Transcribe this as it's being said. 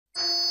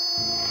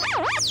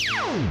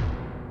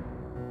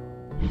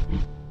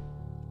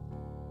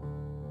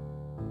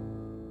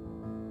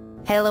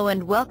Hello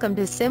and welcome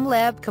to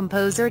SimLab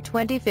Composer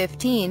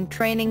 2015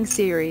 training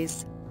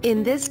series.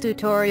 In this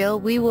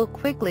tutorial we will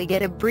quickly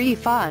get a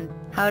brief on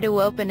how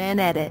to open and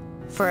edit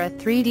for a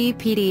 3D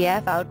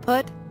PDF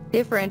output,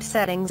 different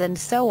settings and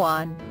so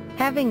on.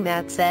 Having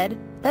that said,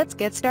 let's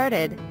get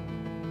started.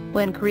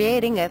 When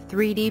creating a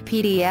 3D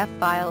PDF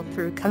file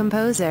through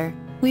Composer,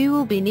 we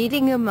will be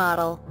needing a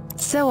model,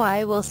 so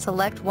I will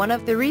select one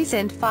of the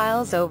recent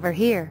files over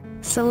here.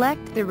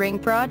 Select the ring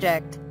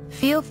project.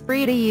 Feel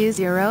free to use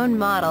your own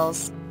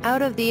models,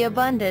 out of the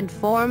abundant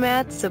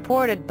formats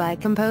supported by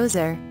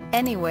Composer.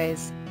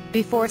 Anyways,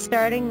 before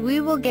starting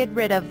we will get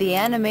rid of the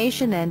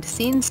animation and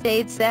scene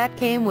states that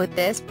came with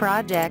this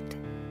project.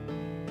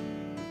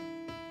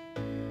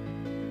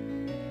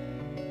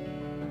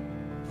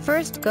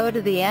 First go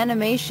to the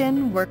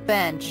animation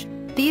workbench.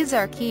 These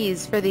are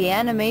keys for the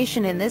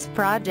animation in this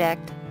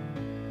project.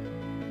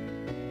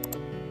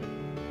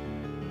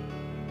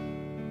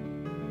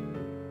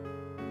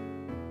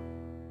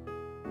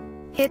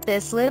 Hit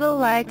this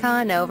little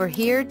icon over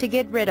here to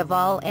get rid of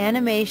all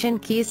animation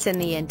keys in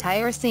the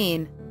entire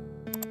scene.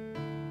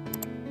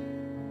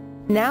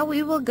 Now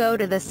we will go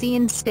to the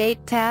scene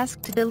state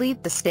task to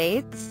delete the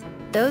states.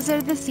 Those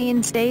are the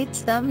scene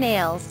states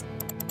thumbnails.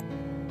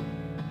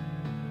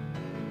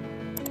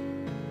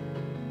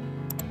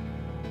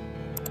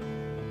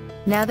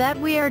 Now that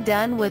we are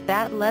done with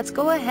that, let's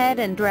go ahead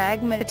and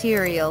drag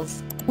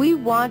materials. We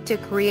want to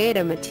create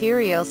a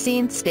material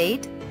scene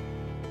state.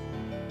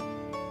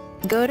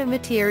 Go to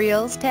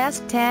Materials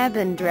Task tab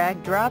and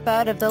drag drop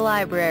out of the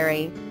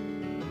library.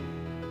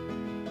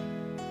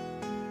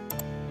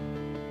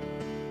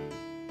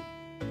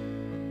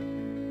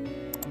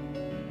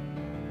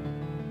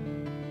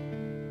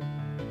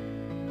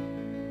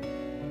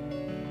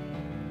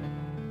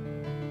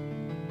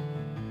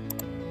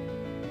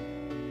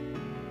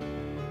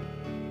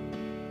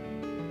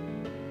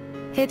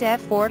 Hit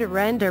F4 to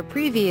render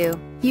preview.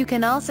 You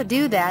can also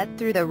do that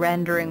through the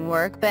rendering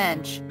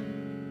workbench.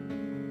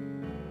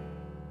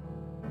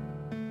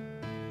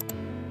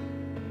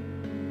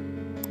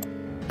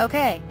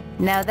 Okay,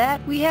 now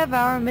that we have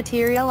our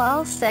material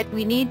all set,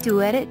 we need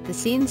to edit the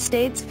scene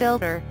states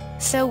filter,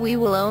 so we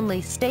will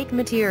only state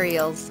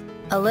materials.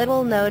 A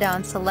little note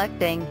on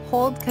selecting: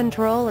 hold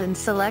Ctrl and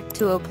select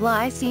to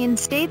apply scene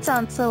states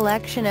on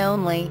selection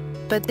only,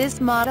 but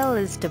this model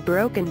is too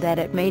broken that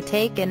it may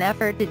take an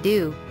effort to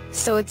do,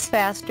 so it's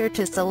faster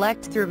to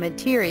select through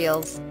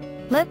materials.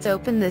 Let's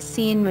open the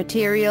scene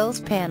materials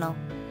panel.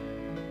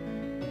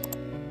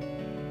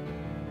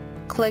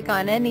 Click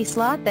on any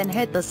slot, then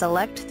hit the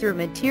select through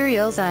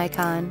materials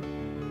icon.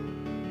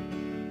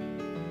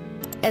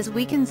 As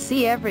we can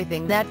see,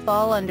 everything that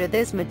fall under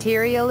this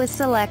material is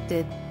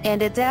selected,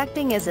 and it's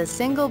acting as a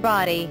single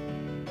body.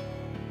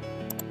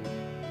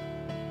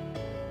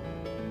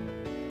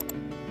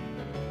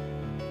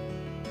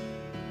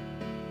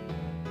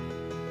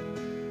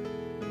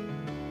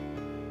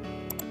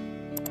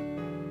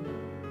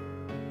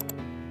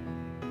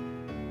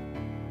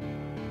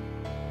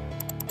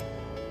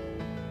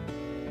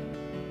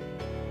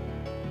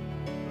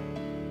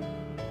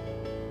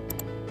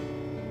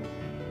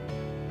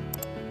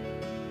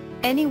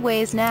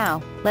 Anyways,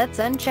 now, let's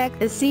uncheck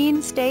the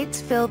scene states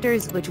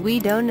filters which we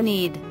don't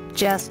need.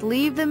 Just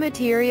leave the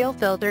material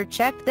filter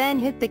checked, then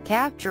hit the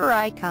capture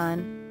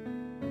icon.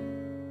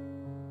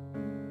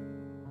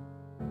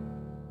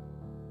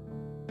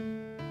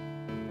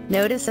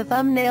 Notice a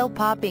thumbnail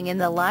popping in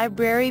the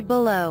library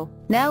below.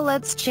 Now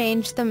let's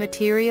change the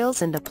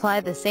materials and apply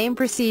the same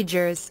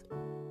procedures.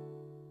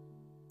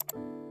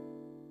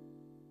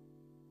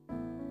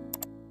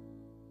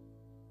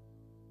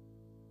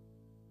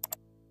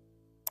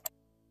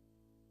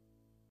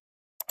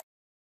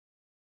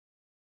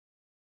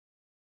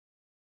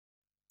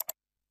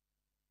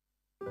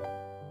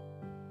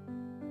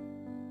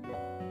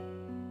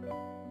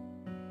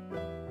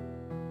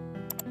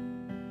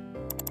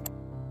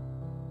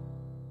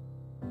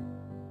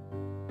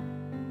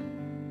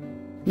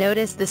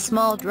 Notice the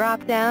small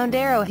drop-down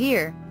arrow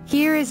here.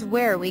 Here is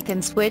where we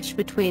can switch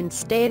between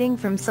stating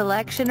from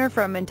selection or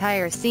from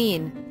entire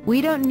scene.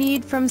 We don't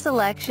need from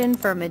selection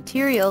for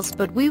materials,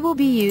 but we will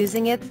be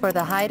using it for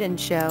the hide and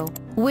show,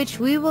 which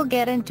we will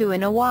get into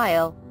in a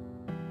while.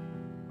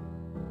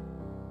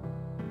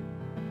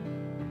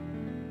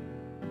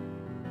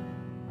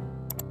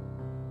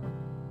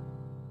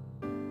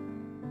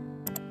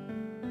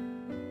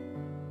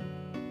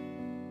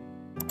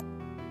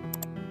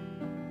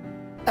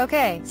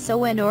 Okay,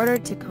 so in order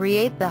to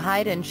create the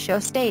hide and show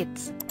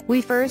states,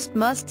 we first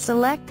must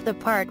select the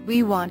part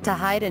we want to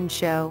hide and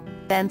show,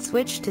 then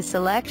switch to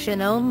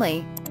selection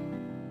only.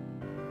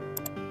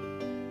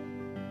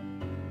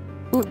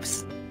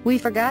 Oops, we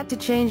forgot to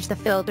change the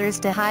filters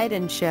to hide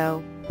and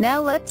show.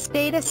 Now let's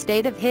state a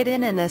state of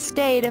hidden and a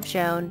state of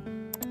shown.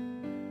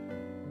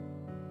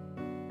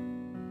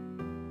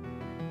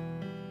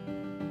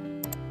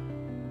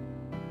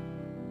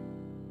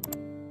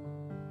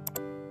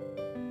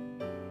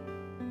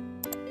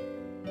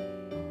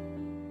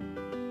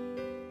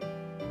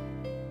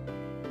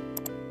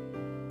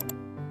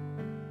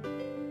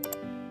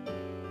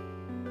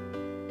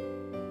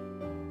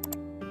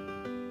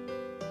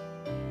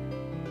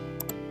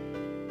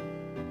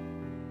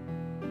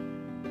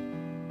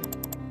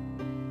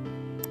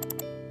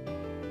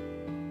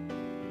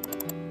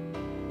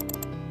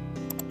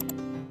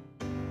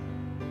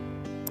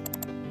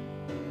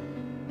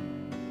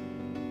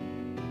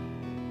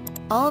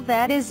 All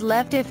that is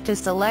left is to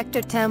select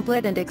a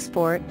template and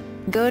export.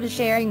 Go to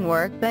Sharing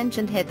Workbench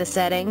and hit the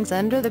settings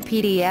under the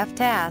PDF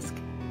task.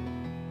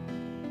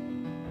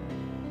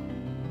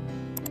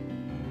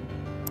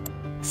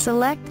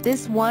 Select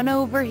this one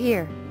over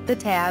here. The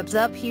tabs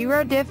up here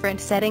are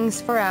different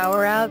settings for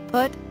our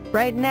output.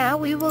 Right now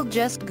we will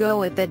just go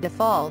with the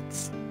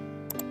defaults.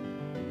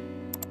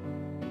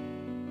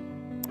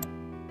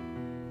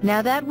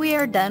 Now that we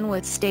are done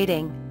with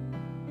stating,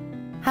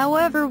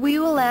 however, we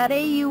will add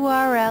a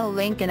URL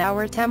link in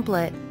our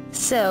template.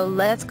 So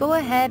let's go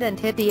ahead and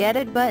hit the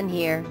edit button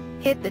here.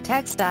 Hit the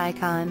text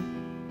icon.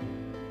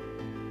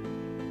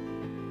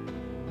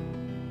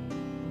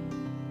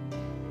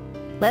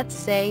 Let's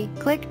say,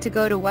 click to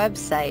go to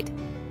website.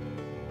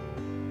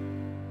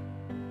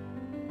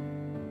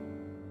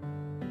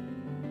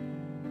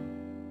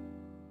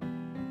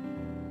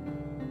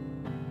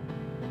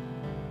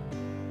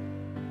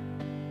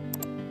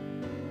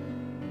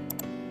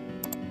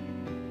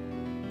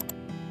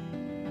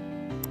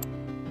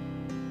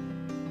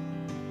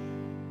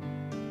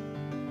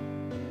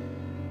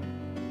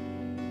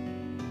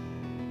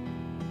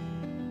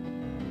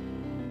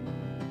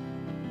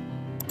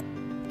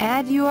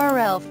 Add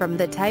URL from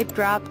the type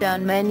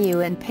drop-down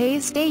menu and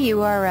paste a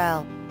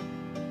URL.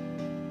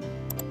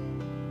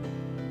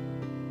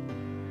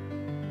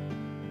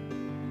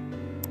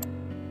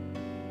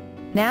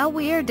 Now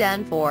we are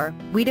done for.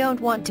 We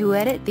don't want to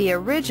edit the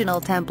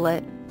original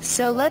template,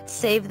 so let's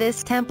save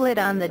this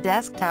template on the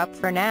desktop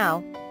for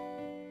now.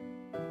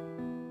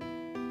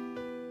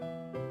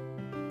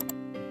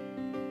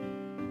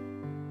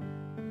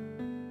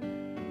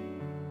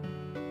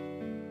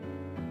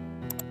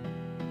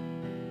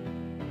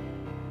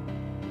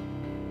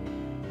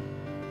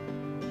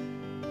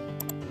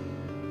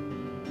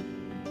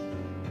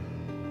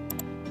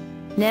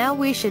 Now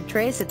we should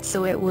trace it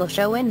so it will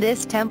show in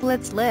this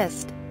templates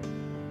list.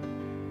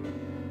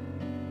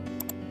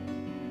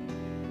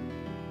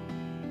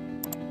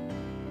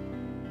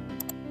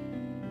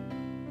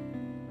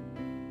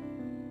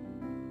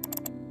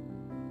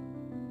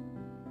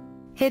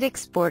 Hit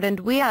export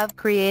and we have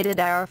created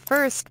our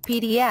first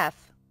PDF.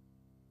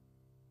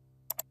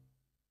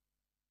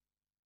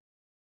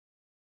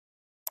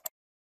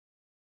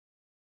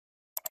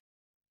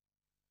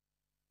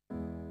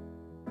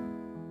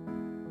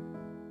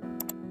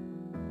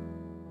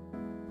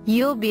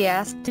 You'll be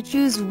asked to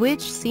choose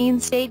which scene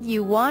state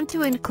you want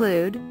to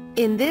include.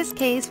 In this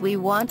case we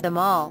want them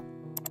all.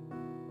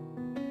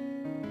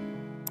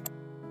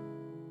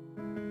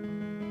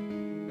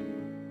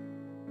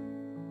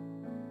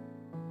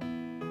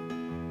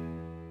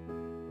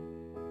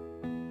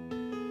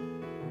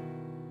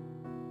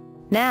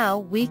 Now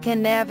we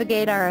can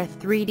navigate our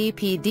 3D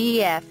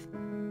PDF.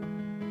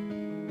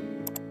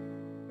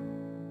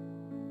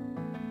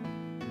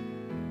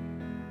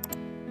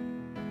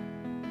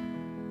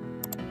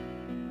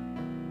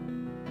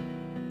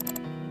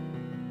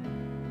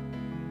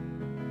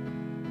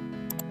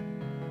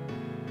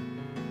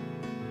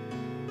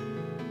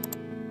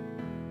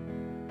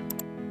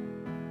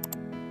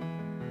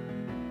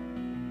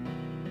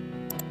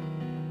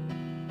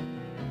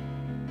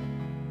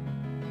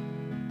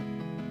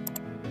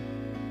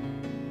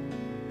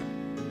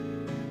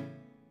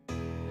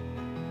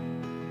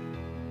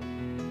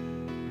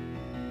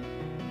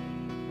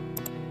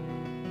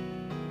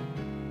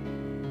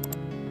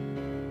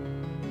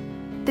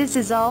 This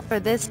is all for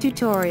this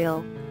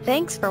tutorial.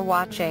 Thanks for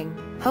watching.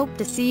 Hope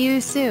to see you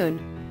soon.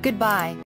 Goodbye.